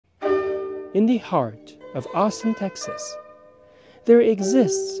in the heart of Austin, Texas, there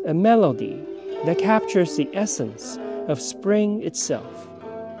exists a melody that captures the essence of spring itself.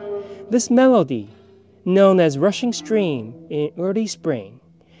 This melody, known as rushing stream in early spring,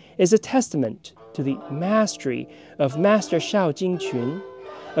 is a testament to the mastery of Master Shao Jingqun,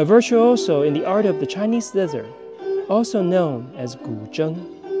 a virtuoso in the art of the Chinese Zither, also known as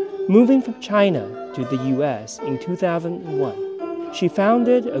GuZheng. Moving from China to the US in 2001, she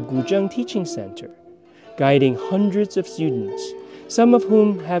founded a GuZheng teaching center, guiding hundreds of students, some of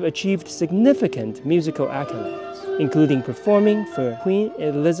whom have achieved significant musical accolades, including performing for Queen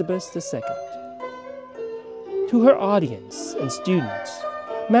Elizabeth II. To her audience and students,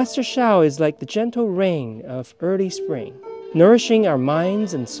 Master Shao is like the gentle rain of early spring, nourishing our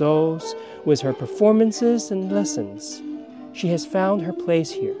minds and souls with her performances and lessons. She has found her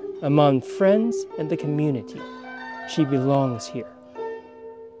place here, among friends and the community. She belongs here.